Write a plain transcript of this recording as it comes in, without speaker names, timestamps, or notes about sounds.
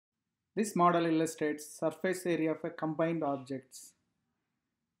This model illustrates surface area of a combined objects.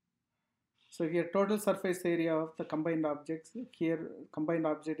 So here total surface area of the combined objects, here combined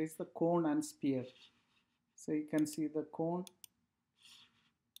object is the cone and sphere. So you can see the cone.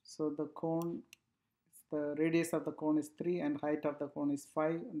 So the cone, the radius of the cone is 3 and height of the cone is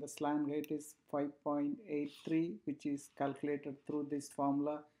 5 and the slant height is 5.83, which is calculated through this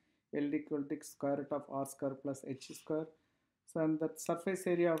formula L equal to square root of r square plus h square. So and the surface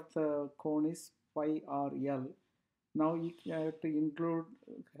area of the cone is pi r L. Now you have to include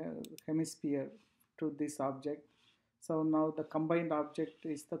hemisphere to this object. So now the combined object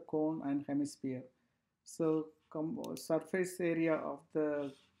is the cone and hemisphere. So surface area of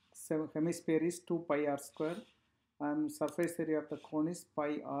the hemisphere is 2 pi r square and surface area of the cone is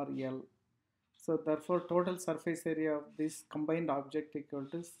pi r L. So therefore total surface area of this combined object equal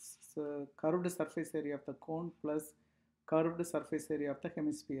to curved surface area of the cone plus curved surface area of the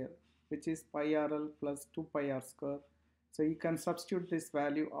hemisphere, which is pi rl plus 2 pi r square. So you can substitute this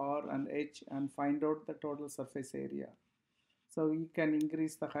value r and h and find out the total surface area. So you can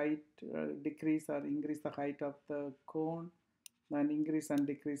increase the height, decrease or increase the height of the cone, and increase and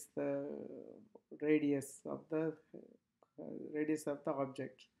decrease the radius of the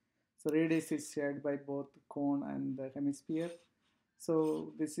object. So radius is shared by both cone and the hemisphere.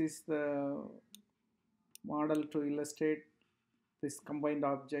 So this is the model to illustrate this combined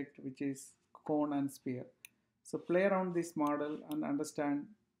object, which is cone and sphere. So play around this model and understand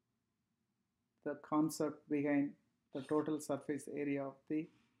the concept behind the total surface area of the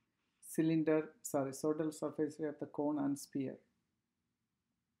total surface area of the cone and sphere.